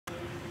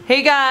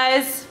Hey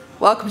guys,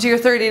 welcome to your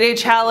 30-day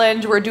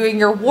challenge. We're doing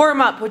your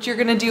warm-up, which you're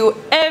gonna do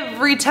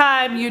every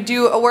time you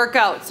do a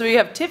workout. So we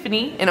have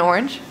Tiffany in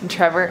orange and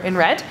Trevor in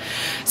red.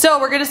 So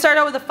we're gonna start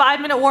out with a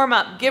 5-minute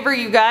warm-up. Giver,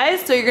 you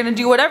guys. So you're gonna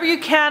do whatever you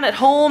can at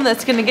home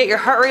that's gonna get your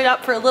heart rate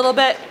up for a little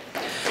bit.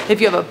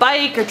 If you have a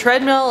bike or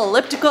treadmill,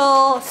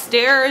 elliptical,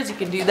 stairs, you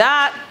can do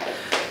that.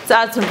 Let's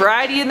add some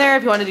variety in there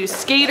if you wanna do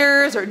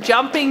skaters or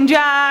jumping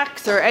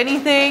jacks or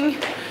anything.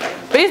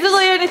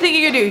 Basically anything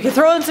you can do. You can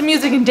throw in some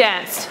music and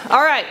dance.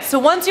 Alright, so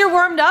once you're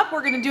warmed up,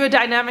 we're going to do a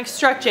dynamic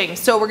stretching.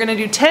 So we're going to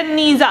do 10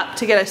 knees up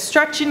to get a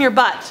stretch in your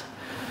butt.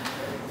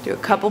 Do a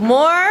couple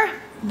more.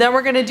 Then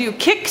we're going to do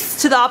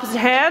kicks to the opposite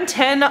hand,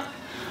 10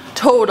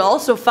 total,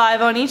 so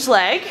 5 on each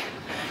leg.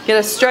 Get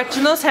a stretch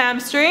in those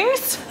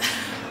hamstrings.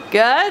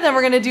 Good. Then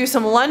we're going to do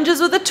some lunges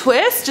with a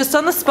twist, just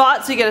on the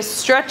spot, so you get a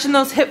stretch in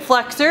those hip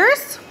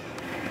flexors.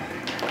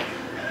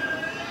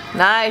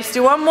 Nice.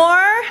 Do one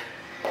more.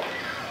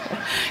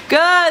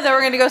 Good, then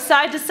we're going to go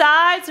side to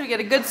side so we get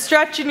a good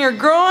stretch in your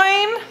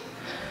groin.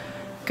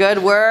 Good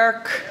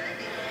work.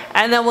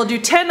 And then we'll do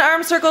 10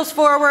 arm circles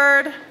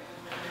forward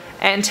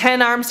and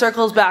 10 arm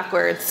circles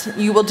backwards.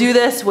 You will do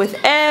this with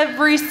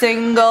every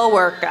single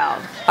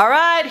workout.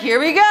 Alright, here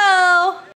we go.